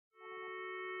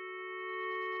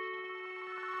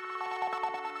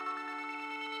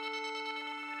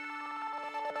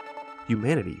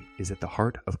Humanity is at the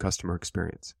heart of customer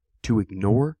experience. To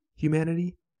ignore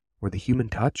humanity or the human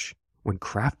touch when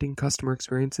crafting customer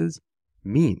experiences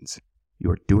means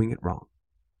you are doing it wrong.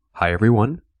 Hi,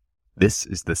 everyone. This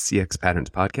is the CX Patterns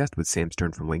Podcast with Sam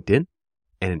Stern from LinkedIn.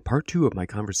 And in part 2 of my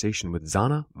conversation with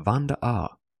Zana van de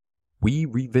A, we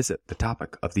revisit the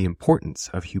topic of the importance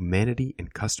of humanity in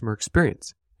customer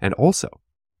experience and also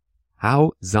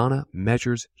how Zana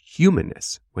measures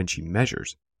humanness when she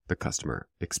measures the customer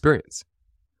experience.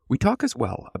 We talk as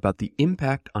well about the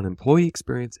impact on employee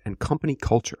experience and company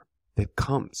culture that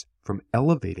comes from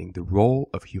elevating the role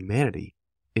of humanity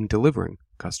in delivering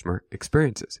customer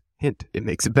experiences. Hint, it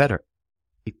makes it better.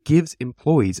 It gives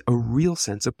employees a real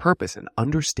sense of purpose and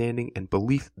understanding and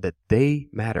belief that they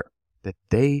matter, that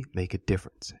they make a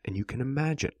difference. And you can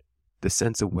imagine the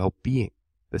sense of well-being,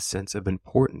 the sense of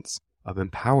importance, of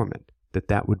empowerment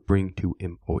that would bring to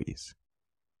employees.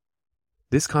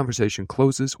 This conversation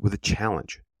closes with a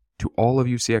challenge to all of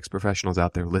you CX professionals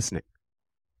out there listening.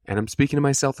 And I'm speaking to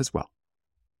myself as well.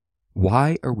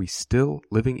 Why are we still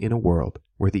living in a world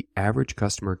where the average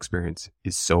customer experience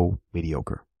is so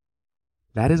mediocre?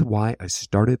 That is why I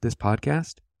started this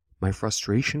podcast, my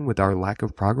frustration with our lack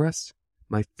of progress,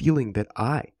 my feeling that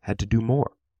I had to do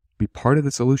more, be part of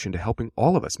the solution to helping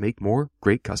all of us make more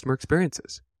great customer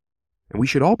experiences. And we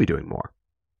should all be doing more.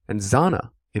 And Zana,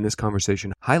 in this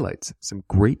conversation, highlights some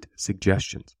great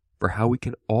suggestions for how we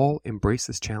can all embrace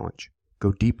this challenge,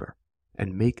 go deeper,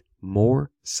 and make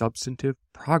more substantive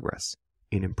progress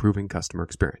in improving customer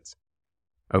experience.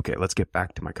 Okay, let's get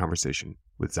back to my conversation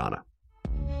with Zana.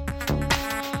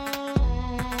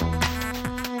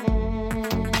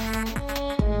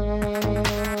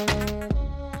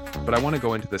 But I want to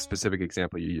go into the specific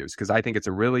example you use because I think it's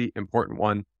a really important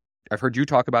one. I've heard you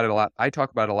talk about it a lot. I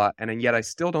talk about it a lot. And yet I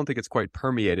still don't think it's quite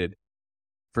permeated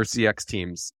for CX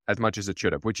teams as much as it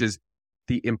should have, which is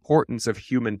the importance of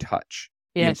human touch,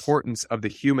 the importance of the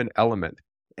human element,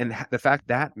 and the fact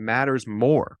that matters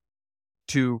more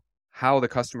to how the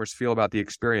customers feel about the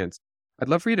experience. I'd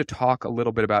love for you to talk a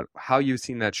little bit about how you've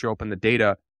seen that show up in the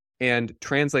data and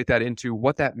translate that into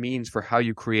what that means for how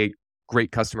you create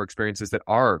great customer experiences that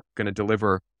are going to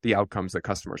deliver the outcomes that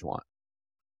customers want.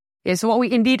 Yeah, so what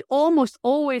we indeed almost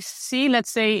always see, let's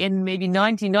say in maybe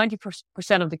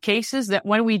 90% of the cases, that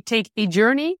when we take a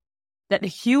journey, that the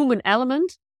human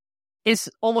element is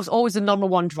almost always the number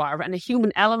one driver. And the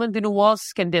human element in a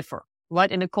was can differ,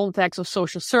 right? In the context of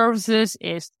social services,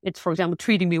 it's, for example,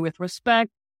 treating me with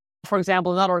respect. For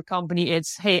example, another company,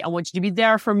 it's, hey, I want you to be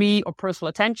there for me, or personal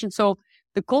attention. So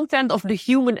the content of the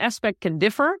human aspect can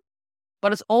differ,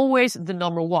 but it's always the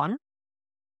number one.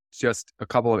 Just a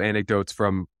couple of anecdotes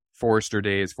from Forrester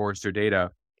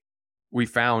data. We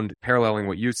found, paralleling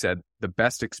what you said, the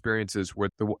best experiences were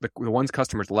the ones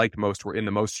customers liked most were in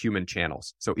the most human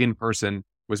channels. So in person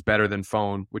was better than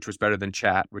phone, which was better than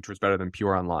chat, which was better than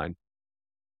pure online.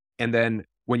 And then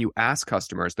when you ask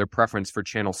customers their preference for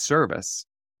channel service,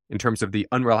 in terms of the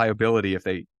unreliability, if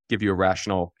they give you a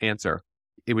rational answer,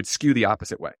 it would skew the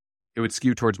opposite way. It would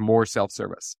skew towards more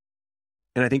self-service.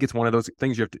 And I think it's one of those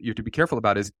things you have to be careful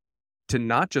about is to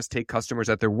not just take customers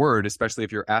at their word, especially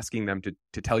if you're asking them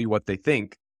to tell you what they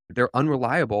think. They're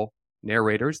unreliable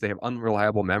narrators. They have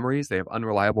unreliable memories. They have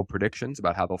unreliable predictions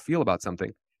about how they'll feel about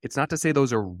something. It's not to say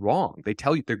those are wrong. They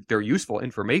tell you they're useful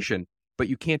information, but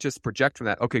you can't just project from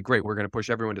that, okay, great, we're going to push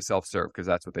everyone to self-serve because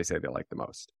that's what they say they like the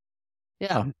most.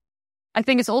 Yeah. I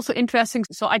think it's also interesting.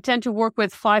 So I tend to work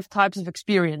with 5 types of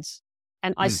experience,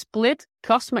 and I split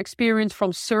customer experience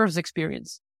from service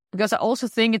experience because I also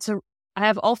think I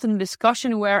have often a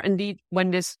discussion where indeed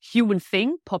when this human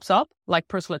thing pops up, like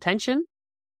personal attention,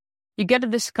 you get a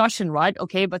discussion, right?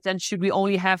 Okay, but then should we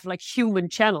only have like human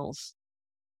channels?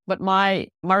 But my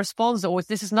response is always,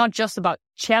 this is not just about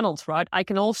channels, right? I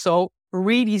can also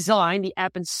redesign the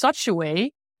app in such a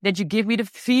way that you give me the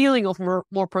feeling of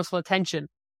more personal attention.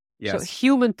 Yes. So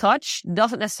human touch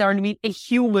doesn't necessarily mean a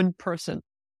human person.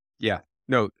 Yeah,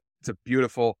 no, it's a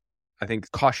beautiful, I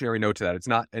think, cautionary note to that. It's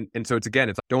not, and so it's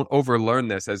don't overlearn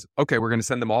this as, okay, we're going to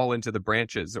send them all into the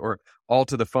branches or all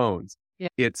to the phones. Yeah.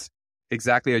 It's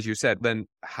exactly as you said. Then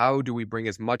how do we bring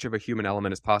as much of a human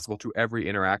element as possible to every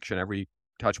interaction, every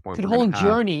touch point? To the whole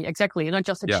journey, exactly, not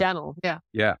just a channel. Yeah.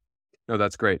 Yeah. No,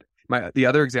 that's great. The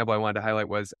other example I wanted to highlight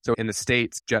was, so in the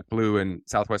States, JetBlue and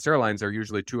Southwest Airlines are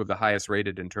usually 2 of the highest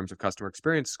rated in terms of customer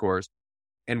experience scores.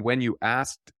 And when you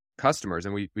asked customers,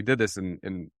 and we did this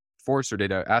in Forrester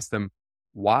data, asked them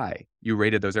why you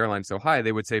rated those airlines so high,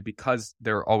 they would say because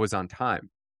they're always on time.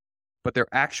 but their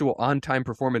actual on-time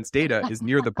performance data is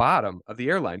near the bottom of the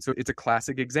airline. So it's a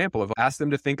classic example of ask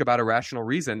them to think about a rational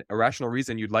reason. A rational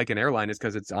reason you'd like an airline is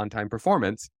because it's on-time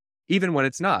performance, even when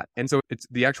it's not. And so it's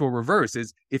the actual reverse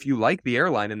is if you like the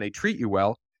airline and they treat you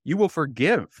well, you will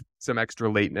forgive some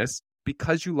extra lateness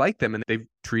because you like them and they've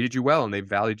treated you well and they've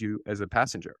valued you as a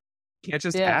passenger. You can't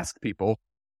just ask people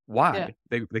why.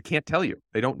 They can't tell you.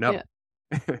 They don't know.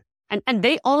 Yeah. And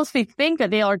they honestly think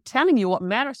that they are telling you what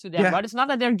matters to them, right? It's not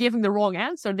that they're giving the wrong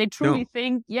answer. They truly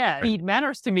think, speed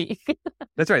matters to me.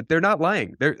 That's right. They're not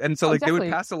lying. They would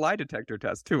pass a lie detector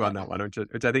test too on that one,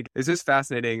 which I think is just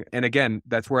fascinating. And again,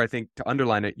 that's where I think to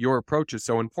underline it, your approach is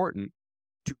so important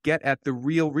to get at the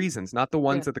real reasons, not the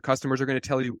ones that the customers are going to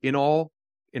tell you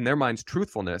in their minds,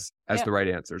 truthfulness as the right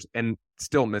answers and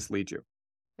still mislead you.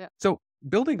 Yeah. So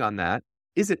building on that,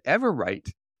 is it ever right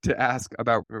to ask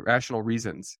about rational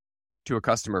reasons to a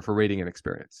customer for rating an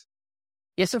experience?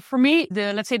 Yeah, so for me,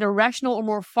 let's say the rational or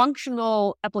more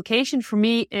functional application for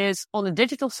me is on the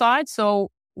digital side.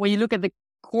 So when you look at the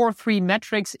core 3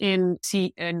 metrics in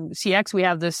CX, we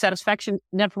have the satisfaction,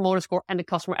 net promoter score, and the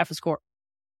customer effort score.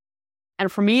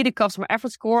 And for me, the customer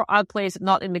effort score, I'd place it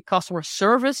not in the customer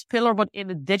service pillar, but in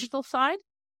the digital side.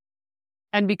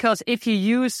 And because if you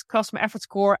use customer effort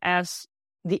score as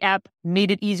the app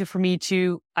made it easier for me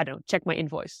to, check my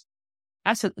invoice.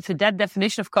 As to that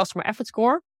definition of customer effort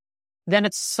score, then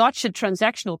it's such a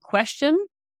transactional question.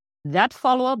 That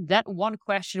follow-up, that one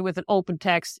question with an open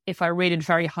text, if I rate it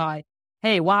very high.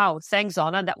 Hey, wow, thanks,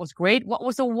 Anna. That was great. What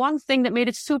was the one thing that made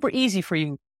it super easy for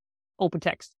you? Open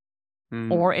text.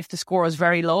 Or if the score is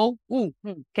very low,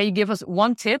 can you give us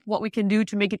one tip what we can do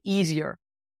to make it easier?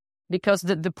 Because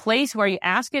the place where you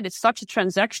ask it, it's such a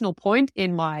transactional point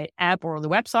in my app or on the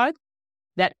website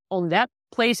that on that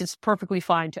place, it's perfectly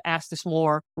fine to ask this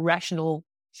more rational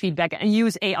feedback and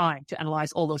use AI to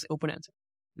analyze all those open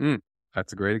answers.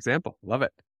 That's a great example. Love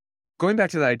it. Going back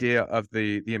to the idea of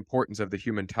the importance of the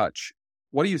human touch,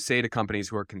 what do you say to companies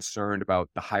who are concerned about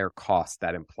the higher cost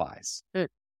that implies?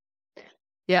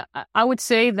 Yeah, I would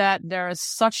say that there is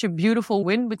such a beautiful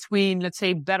win between, let's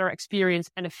say, better experience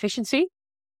and efficiency.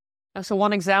 So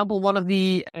one example, one of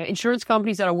the insurance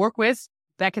companies that I work with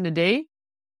back in the day,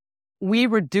 we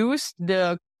reduced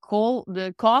the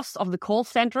cost of the call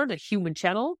center, the human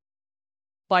channel,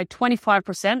 by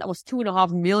 25%. That was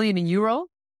 2.5 million euro,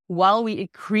 while we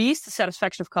increased the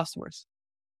satisfaction of customers.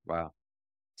 Wow.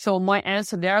 So my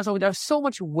answer there is, there's so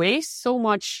much waste, so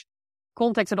much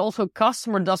context that also a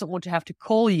customer doesn't want to have to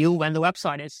call you when the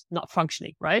website is not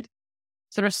functioning, right?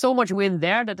 So there's so much win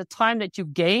there that the time that you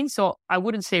gain, so I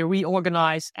wouldn't say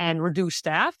reorganize and reduce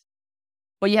staff,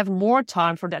 but you have more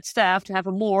time for that staff to have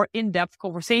a more in-depth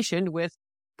conversation with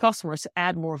customers to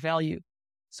add more value.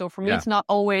 So for me, it's not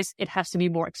always, it has to be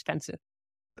more expensive.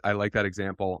 I like that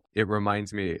example. It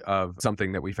reminds me of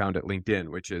something that we found at LinkedIn,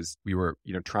 which is we were,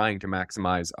 trying to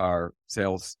maximize our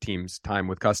sales team's time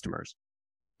with customers,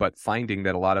 but finding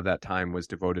that a lot of that time was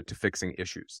devoted to fixing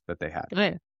issues that they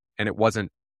had. And it wasn't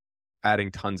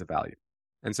adding tons of value.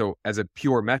 And so as a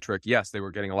pure metric, yes, they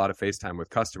were getting a lot of face time with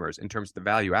customers. In terms of the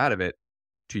value out of it,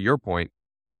 to your point,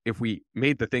 if we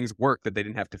made the things work that they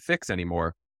didn't have to fix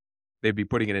anymore, they'd be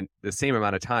putting it in the same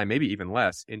amount of time, maybe even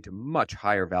less, into much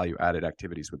higher value added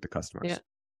activities with the customers.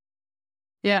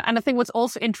 Yeah. And I think what's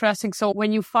also interesting, so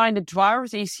when you find the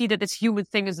drivers and you see that this human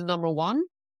thing is the number one,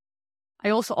 I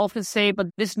also often say, but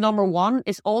this number one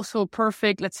is also a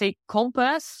perfect, let's say,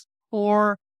 compass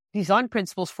for design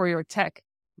principles for your tech.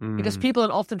 Because people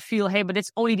often feel, hey, but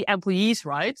it's only the employees,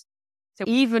 right? So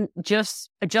even just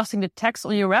adjusting the text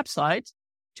on your website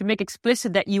to make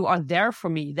explicit that you are there for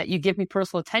me, that you give me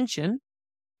personal attention,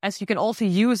 as you can also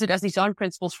use it as design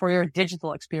principles for your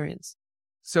digital experience.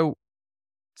 So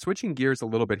switching gears a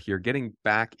little bit here, getting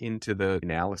back into the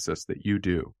analysis that you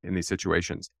do in these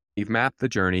situations. You've mapped the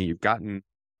journey, you've gotten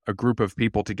a group of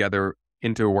people together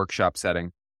into a workshop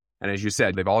setting. And as you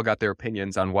said, they've all got their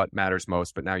opinions on what matters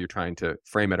most, but now you're trying to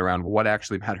frame it around what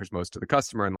actually matters most to the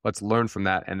customer. And let's learn from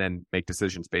that and then make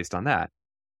decisions based on that.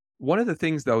 One of the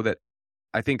things, though, that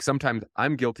I think sometimes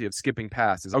I'm guilty of skipping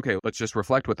past is, okay, let's just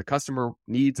reflect what the customer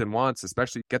needs and wants,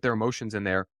 especially get their emotions in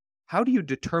there. How do you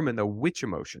determine which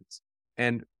emotions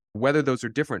and whether those are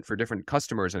different for different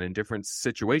customers and in different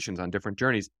situations on different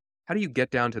journeys? How do you get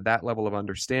down to that level of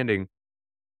understanding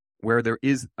where there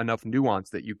is enough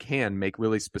nuance that you can make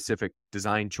really specific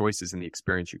design choices in the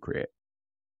experience you create?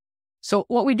 So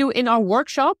what we do in our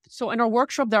workshop,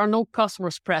 there are no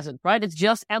customers present, right? It's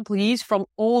just employees from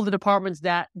all the departments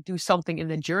that do something in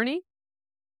the journey.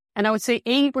 And I would say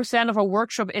 80% of our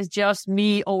workshop is just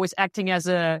me always acting as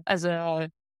a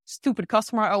stupid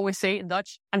customer, I always say in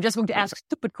Dutch. I'm just going to ask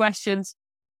stupid questions.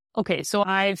 Okay, so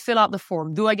I fill out the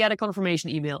form. Do I get a confirmation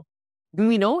email? Do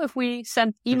we know if we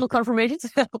send email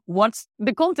confirmations? What's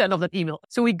the content of that email?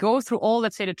 So we go through all,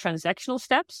 let's say, the transactional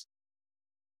steps.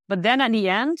 But then at the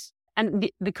end, and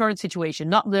the current situation,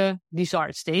 not the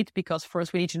desired state, because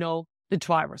first we need to know the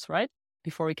drivers, right?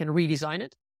 Before we can redesign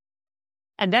it.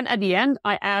 And then at the end,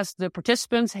 I ask the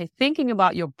participants, hey, thinking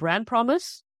about your brand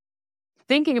promise,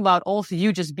 thinking about also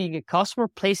you just being a customer,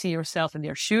 placing yourself in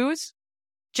their shoes,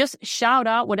 just shout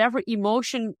out whatever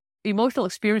emotional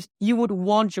experience you would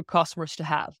want your customers to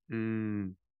have.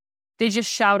 They just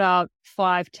shout out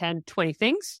 5, 10, 20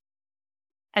 things.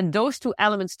 And those two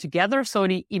elements together, so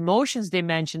the emotions they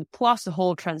mentioned plus the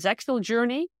whole transactional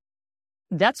journey,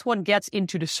 that's what gets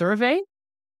into the survey.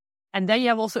 And then you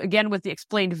have also, again, with the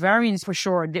explained variance for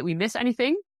sure, did we miss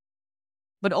anything?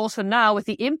 But also now with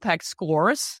the impact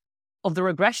scores of the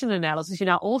regression analysis, you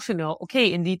now also know,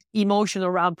 okay, indeed, emotion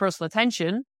around personal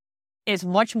attention is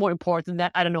much more important than,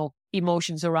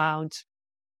 emotions around,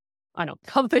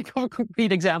 can't think of a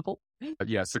complete example.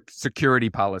 Yeah, security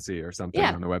policy or something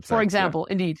on the website. For example,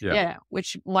 indeed. Yeah,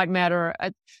 which might matter.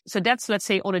 So that's, let's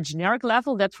say, on a generic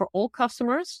level, that's for all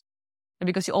customers. And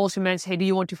because you also mentioned,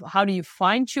 hey, how do you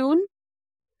fine tune?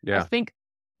 Yeah. I think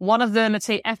one of the, let's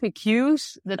say,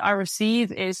 FAQs that I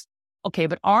receive is, okay,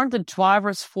 but aren't the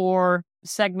drivers for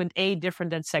segment A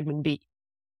different than segment B?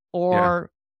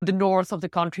 Or the north of the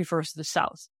country versus the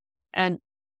south? And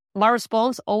my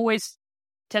response always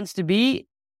tends to be,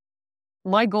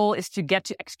 my goal is to get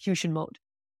to execution mode.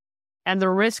 And the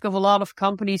risk of a lot of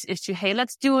companies is to, hey,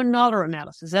 let's do another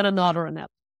analysis and another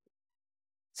analysis.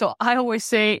 So I always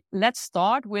say, let's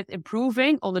start with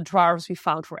improving on the drivers we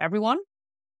found for everyone.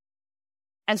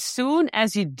 As soon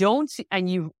as you don't see, and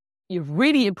you've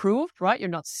really improved, right? You're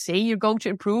not saying you're going to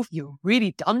improve. You've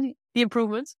really done the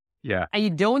improvements. Yeah. And you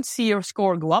don't see your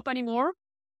score go up anymore.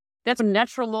 That's a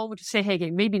natural moment to say, hey,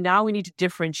 maybe now we need to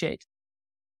differentiate.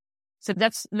 So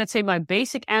that's, let's say, my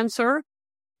basic answer.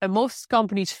 And most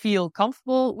companies feel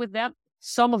comfortable with that.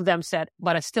 Some of them said,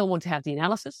 but I still want to have the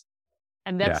analysis.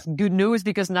 And that's good news,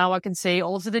 because now I can say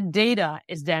also the data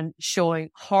is then showing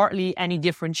hardly any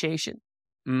differentiation.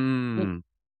 The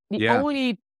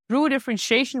only true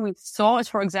differentiation we saw is,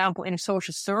 for example, in a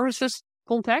social services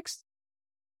context,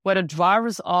 where the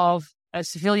drivers of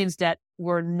civilians that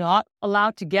were not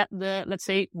allowed to get the, let's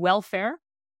say, welfare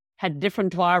had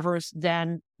different drivers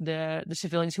than the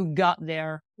civilians who got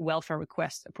their welfare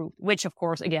request approved, which, of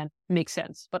course, again, makes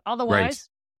sense. But otherwise,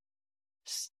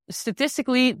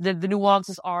 statistically, the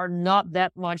nuances are not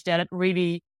that much that it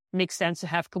really makes sense to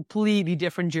have completely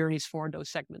different journeys for those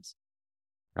segments.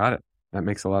 Got it. That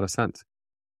makes a lot of sense.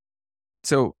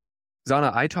 So,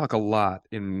 Zana, I talk a lot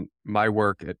in my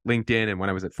work at LinkedIn and when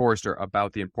I was at Forrester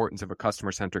about the importance of a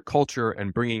customer-centric culture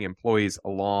and bringing employees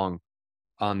along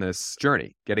on this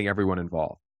journey, getting everyone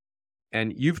involved.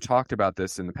 And you've talked about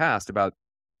this in the past, about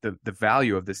the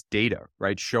value of this data,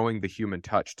 right? Showing the human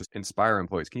touch to inspire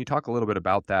employees. Can you talk a little bit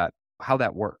about that, how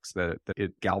that works, that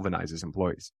it galvanizes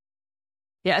employees?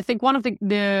 Yeah, I think one of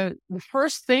the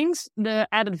first things, the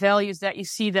added value, is that you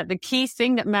see that the key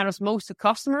thing that matters most to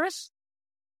customers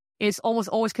is almost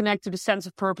always connected to the sense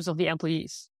of purpose of the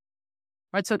employees,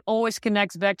 right? So it always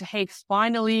connects back to, hey,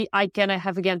 finally, I can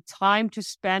have again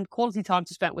quality time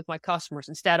to spend with my customers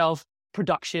instead of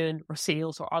production or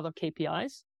sales or other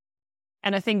KPIs.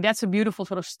 And I think that's a beautiful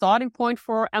sort of starting point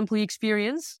for employee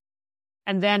experience.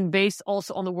 And then based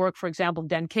also on the work, for example,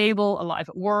 Dan Cable, Alive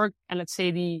at Work, and let's say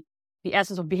the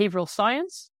essence of behavioral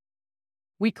science,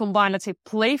 we combine, let's say,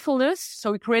 playfulness.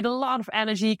 So we create a lot of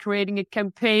energy, creating a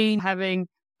campaign, having,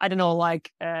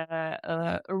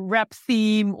 a rap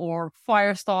theme or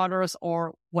fire starters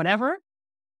or whatever,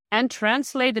 and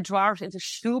translate the drivers into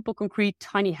super concrete,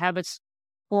 tiny habits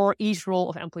for each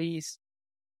role of employees.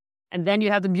 And then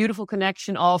you have the beautiful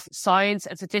connection of science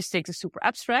and statistics is super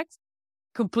abstract,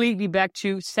 completely back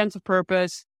to sense of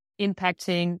purpose,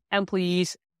 impacting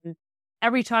employees.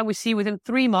 Every time we see within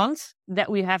 3 months that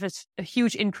we have a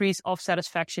huge increase of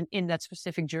satisfaction in that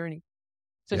specific journey.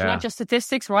 So it's not just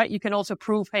statistics, right? You can also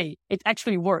prove, hey, it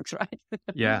actually works, right?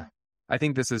 Yeah. I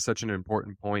think this is such an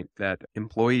important point, that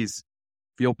employees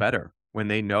feel better when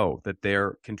they know that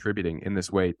they're contributing in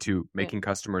this way to making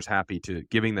customers happy, to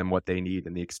giving them what they need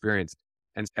and the experience.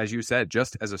 And as you said,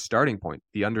 just as a starting point,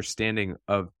 the understanding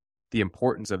of the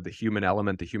importance of the human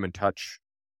element, the human touch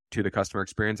to the customer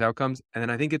experience outcomes. And then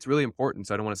I think it's really important,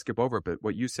 so I don't want to skip over it, but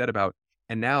what you said about,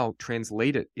 and now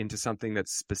translate it into something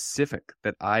that's specific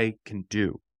that I can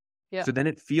do. Yeah. So then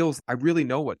it feels, I really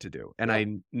know what to do and I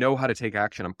know how to take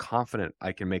action. I'm confident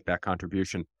I can make that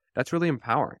contribution. That's really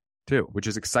empowering too, which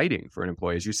is exciting for an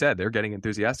employee. As you said, they're getting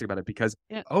enthusiastic about it because,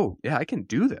 oh yeah, I can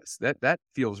do this. That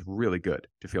feels really good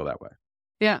to feel that way.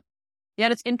 Yeah. Yeah,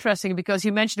 that's interesting because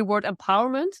you mentioned the word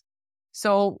empowerment.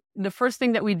 So the first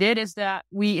thing that we did is that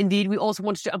we also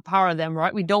wanted to empower them,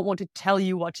 right? We don't want to tell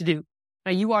you what to do.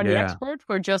 Now you are the expert.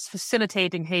 We're just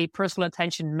facilitating, hey, personal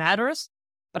attention matters.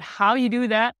 But how you do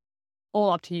that,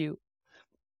 all up to you.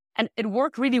 And it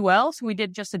worked really well. So we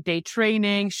did just a day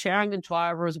training, sharing the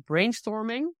drivers,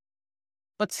 brainstorming.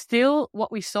 But still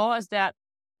what we saw is that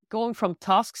going from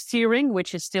task steering,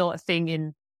 which is still a thing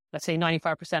in, let's say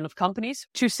 95% of companies,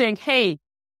 to saying, hey,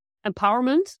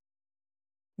 empowerment,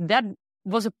 that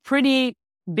was a pretty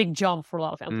big jump for a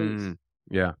lot of employees.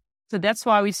 Yeah. So that's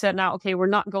why we said now, okay, we're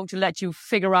not going to let you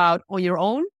figure out on your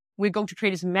own. We're going to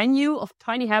create this menu of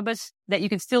tiny habits that you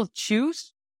can still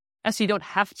choose, as you don't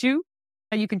have to.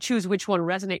 And you can choose which one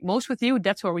resonate most with you.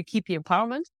 That's where we keep the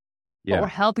empowerment. Yeah. But we're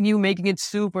helping you, making it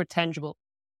super tangible.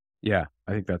 Yeah,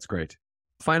 I think that's great.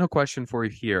 Final question for you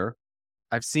here.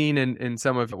 I've seen in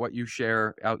some of what you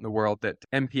share out in the world that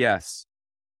NPS,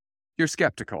 you're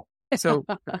skeptical. So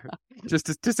just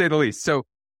to say the least. So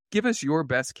give us your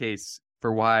best case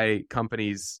for why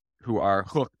companies who are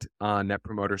hooked on Net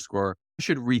Promoter Score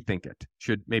should rethink it,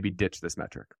 should maybe ditch this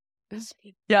metric.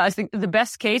 Yeah, I think the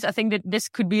best case, I think that this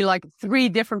could be like 3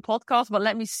 different podcasts, but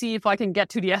let me see if I can get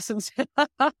to the essence.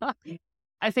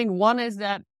 I think one is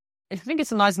that, I think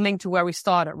it's a nice link to where we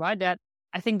started, right? That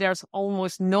I think there's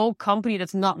almost no company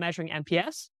that's not measuring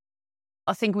NPS.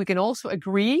 I think we can also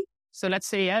agree. So let's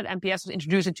say NPS was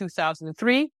introduced in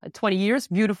 2003, 20 years,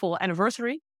 beautiful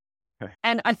anniversary. Okay.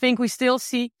 And I think we still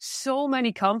see so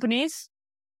many companies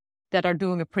that are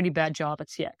doing a pretty bad job at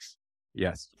CX.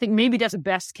 Yes. I think maybe that's the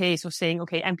best case of saying,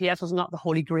 okay, NPS was not the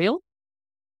holy grail.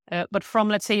 But from,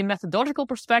 let's say, a methodological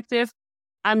perspective,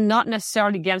 I'm not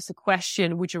necessarily against the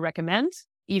question, would you recommend?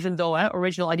 Even though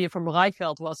original idea from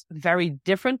Rijveld was very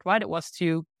different, right? It was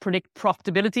to predict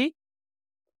profitability.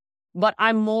 But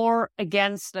I'm more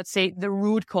against, let's say, the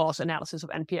root cause analysis of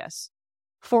NPS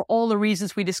for all the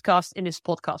reasons we discussed in this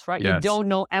podcast, right? Yes. You don't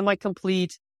know, am I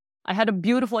complete? I had a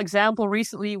beautiful example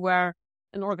recently where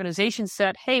an organization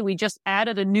said, hey, we just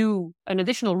added an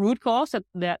additional root cause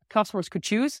that customers could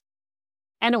choose.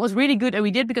 And it was really good. And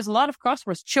we did because a lot of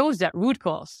customers chose that root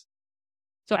cause.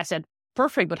 So I said,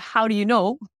 perfect. But how do you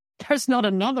know there's not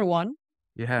another one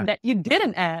that you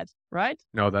didn't add, right?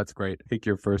 No, that's great. I think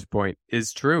your first point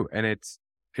is true. And it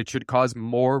should cause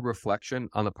more reflection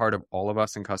on the part of all of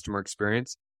us in customer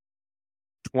experience.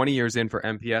 20 years in for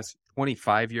NPS,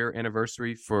 25-year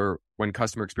anniversary for when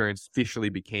customer experience officially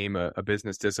became a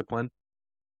business discipline.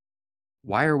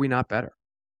 Why are we not better?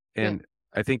 And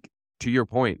I think to your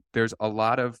point, there's a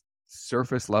lot of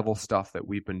surface level stuff that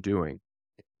we've been doing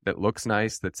that looks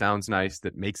nice, that sounds nice,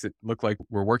 that makes it look like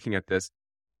we're working at this,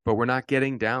 but we're not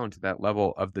getting down to that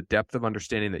level of the depth of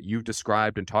understanding that you've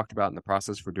described and talked about in the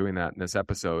process for doing that in this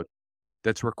episode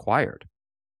that's required.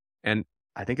 And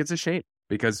I think it's a shame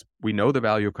because we know the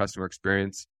value of customer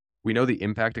experience. We know the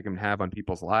impact it can have on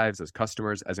people's lives as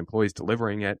customers, as employees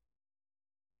delivering it.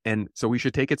 And so we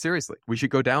should take it seriously. We should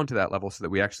go down to that level so that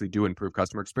we actually do improve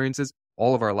customer experiences.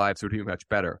 All of our lives would be much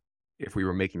better if we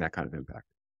were making that kind of impact.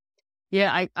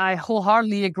 Yeah, I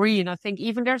wholeheartedly agree. And I think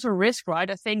even there's a risk, right?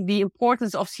 I think the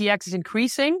importance of CX is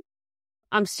increasing.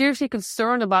 I'm seriously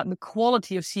concerned about the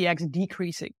quality of CX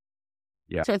decreasing.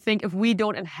 Yeah. So I think if we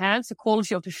don't enhance the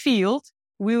quality of the field,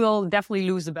 we will definitely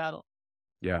lose the battle.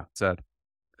 Yeah, said.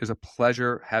 It was a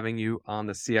pleasure having you on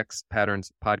the CX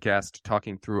Patterns podcast,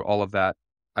 talking through all of that.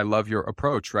 I love your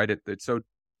approach, right? It's so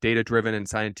data-driven and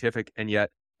scientific, and yet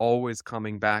always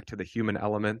coming back to the human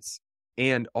elements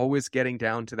and always getting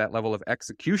down to that level of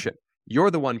execution.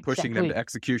 You're the one pushing them to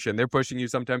execution. They're pushing you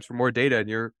sometimes for more data, and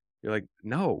you're like,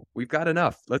 no, we've got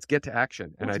enough. Let's get to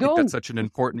action. And I think that's such an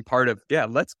important part of,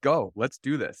 let's go. Let's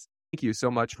do this. Thank you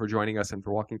so much for joining us and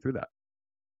for walking through that.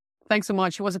 Thanks so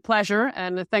much. It was a pleasure.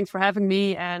 And thanks for having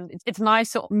me. And it's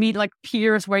nice to meet like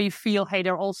peers where you feel, hey,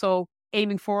 they're also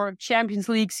aiming for Champions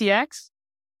League CX.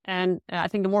 And I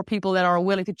think the more people that are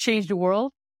willing to change the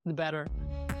world, the better.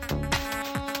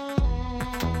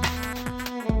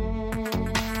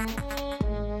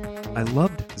 I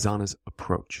loved Zana's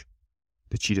approach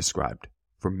that she described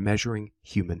for measuring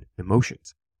human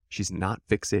emotions. She's not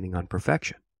fixating on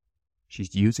perfection.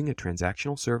 She's using a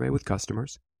transactional survey with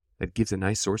customers that gives a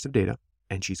nice source of data,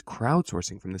 and she's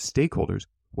crowdsourcing from the stakeholders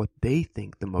what they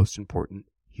think the most important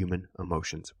human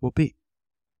emotions will be.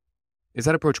 Is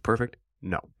that approach perfect?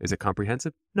 No. Is it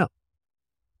comprehensive? No.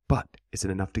 But is it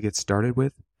enough to get started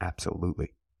with?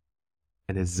 Absolutely.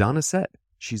 And as Zana said,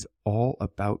 she's all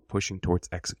about pushing towards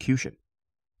execution.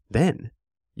 Then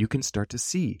you can start to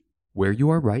see where you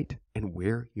are right and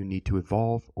where you need to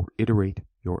evolve or iterate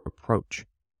your approach.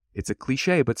 It's a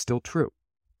cliche, but still true.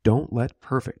 Don't let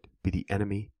perfect be the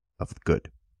enemy of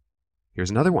good. Here's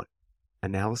another one.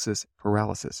 Analysis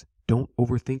paralysis. Don't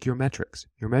overthink your metrics,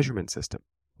 your measurement system.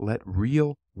 Let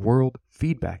real world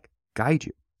feedback guide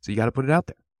you. So you got to put it out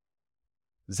there.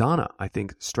 Zana, I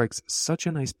think, strikes such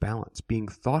a nice balance, being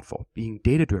thoughtful, being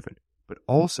data-driven, but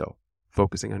also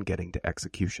focusing on getting to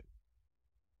execution.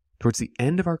 Towards the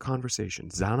end of our conversation,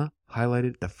 Zana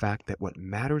highlighted the fact that what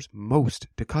matters most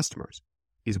to customers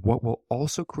is what will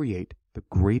also create the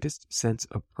greatest sense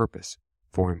of purpose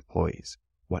for employees.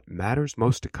 What matters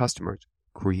most to customers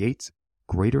creates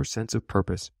greater sense of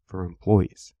purpose for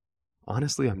employees.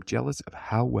 Honestly, I'm jealous of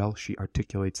how well she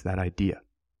articulates that idea.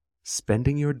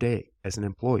 Spending your day as an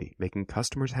employee making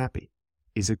customers happy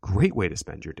is a great way to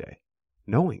spend your day.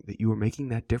 Knowing that you are making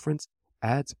that difference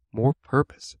adds more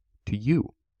purpose to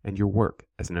you and your work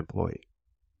as an employee.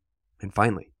 And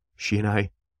finally, she and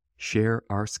I share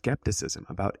our skepticism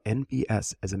about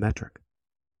NPS as a metric.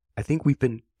 I think we've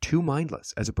been too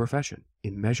mindless as a profession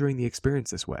in measuring the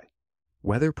experience this way.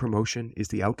 Whether promotion is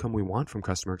the outcome we want from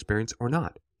customer experience or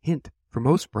not. Hint, for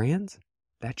most brands,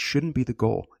 that shouldn't be the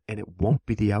goal, and it won't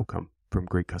be the outcome from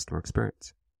great customer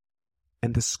experience.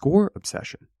 And the score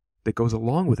obsession that goes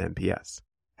along with NPS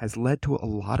has led to a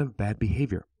lot of bad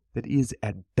behavior that is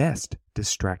at best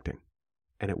distracting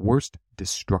and at worst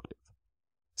destructive.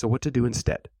 So what to do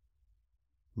instead?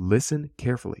 Listen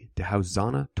carefully to how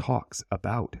Zana talks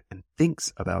about and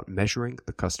thinks about measuring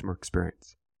the customer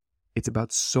experience. It's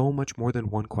about so much more than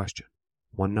one question,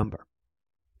 one number.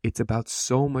 It's about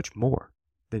so much more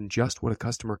than just what a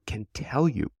customer can tell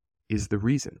you is the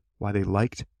reason why they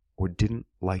liked or didn't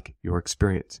like your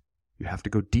experience. You have to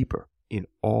go deeper in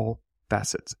all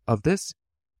facets of this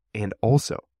and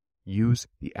also use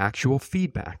the actual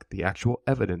feedback, the actual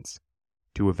evidence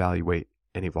to evaluate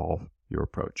and evolve your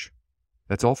approach.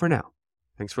 That's all for now.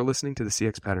 Thanks for listening to the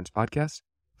CX Patterns podcast.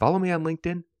 Follow me on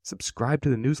LinkedIn, subscribe to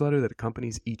the newsletter that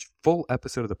accompanies each full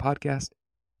episode of the podcast,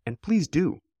 and please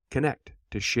do connect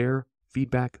to share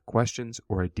feedback, questions,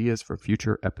 or ideas for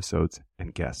future episodes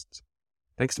and guests.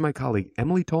 Thanks to my colleague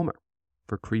Emily Tolmer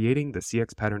for creating the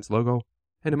CX Patterns logo,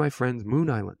 and to my friends Moon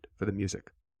Island for the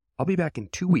music. I'll be back in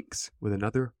 2 weeks with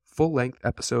another full-length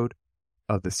episode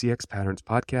of the CX Patterns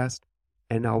podcast,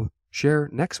 and I'll share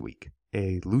next week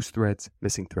a Loose Threads,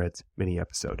 Missing Threads mini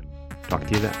episode. Talk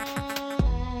to you then.